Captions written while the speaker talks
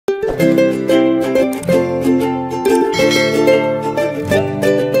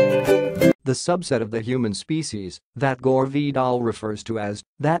The subset of the human species that Gore Vidal refers to as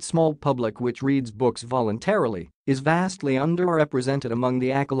that small public which reads books voluntarily is vastly underrepresented among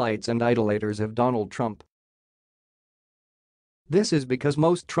the acolytes and idolaters of Donald Trump. This is because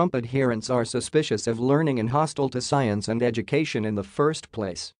most Trump adherents are suspicious of learning and hostile to science and education in the first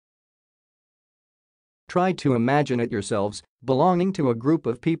place. Try to imagine it yourselves, belonging to a group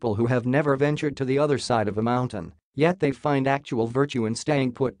of people who have never ventured to the other side of a mountain, yet they find actual virtue in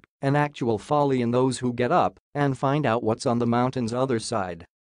staying put and actual folly in those who get up and find out what's on the mountain's other side.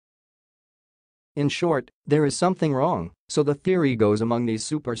 In short, there is something wrong, so the theory goes among these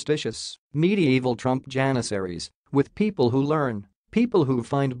superstitious, medieval Trump janissaries, with people who learn, people who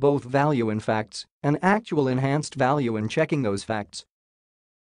find both value in facts and actual enhanced value in checking those facts.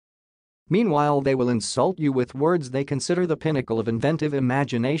 Meanwhile, they will insult you with words they consider the pinnacle of inventive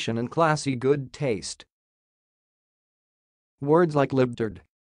imagination and classy good taste. Words like libtard.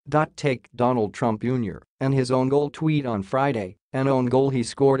 Take Donald Trump Jr. and his own goal tweet on Friday, an own goal he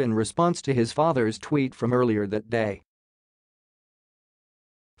scored in response to his father's tweet from earlier that day.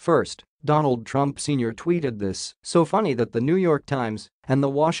 First, Donald Trump Sr. tweeted this, so funny that the New York Times and the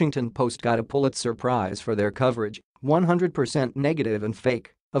Washington Post got a Pulitzer Prize for their coverage, 100% negative and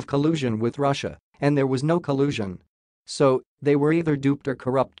fake, of collusion with Russia, and there was no collusion. So, they were either duped or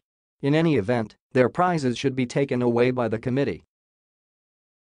corrupt. In any event, their prizes should be taken away by the committee.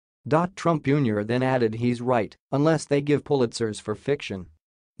 Trump Jr. then added he's right, unless they give Pulitzers for fiction.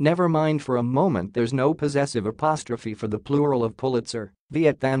 Never mind for a moment there's no possessive apostrophe for the plural of Pulitzer.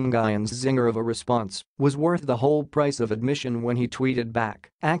 Viet Thanh Nguyen's zinger of a response was worth the whole price of admission when he tweeted back,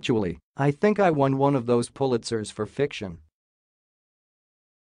 "Actually, I think I won one of those Pulitzers for fiction."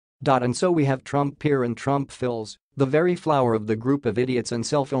 And so we have Trump here and Trump fills, the very flower of the group of idiots and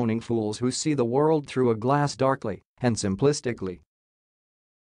self-owning fools who see the world through a glass darkly and simplistically.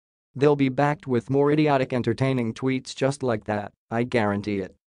 They'll be backed with more idiotic entertaining tweets just like that, I guarantee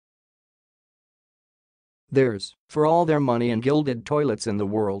it. Theirs, for all their money and gilded toilets in the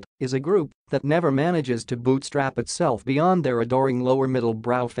world, is a group that never manages to bootstrap itself beyond their adoring lower middle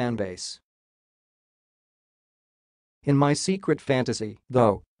brow fanbase. In my secret fantasy,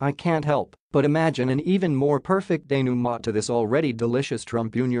 though, I can't help but imagine an even more perfect denouement to this already delicious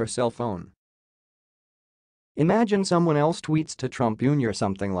Trump Jr. cell phone. Imagine someone else tweets to Trump Jr.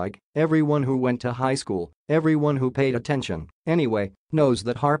 something like, "Everyone who went to high school, everyone who paid attention, anyway, knows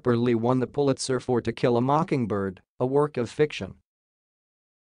that Harper Lee won the Pulitzer for To Kill a Mockingbird, a work of fiction."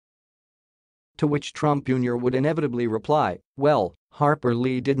 To which Trump Jr. would inevitably reply, "Well, Harper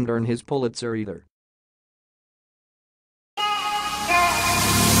Lee didn't earn his Pulitzer either."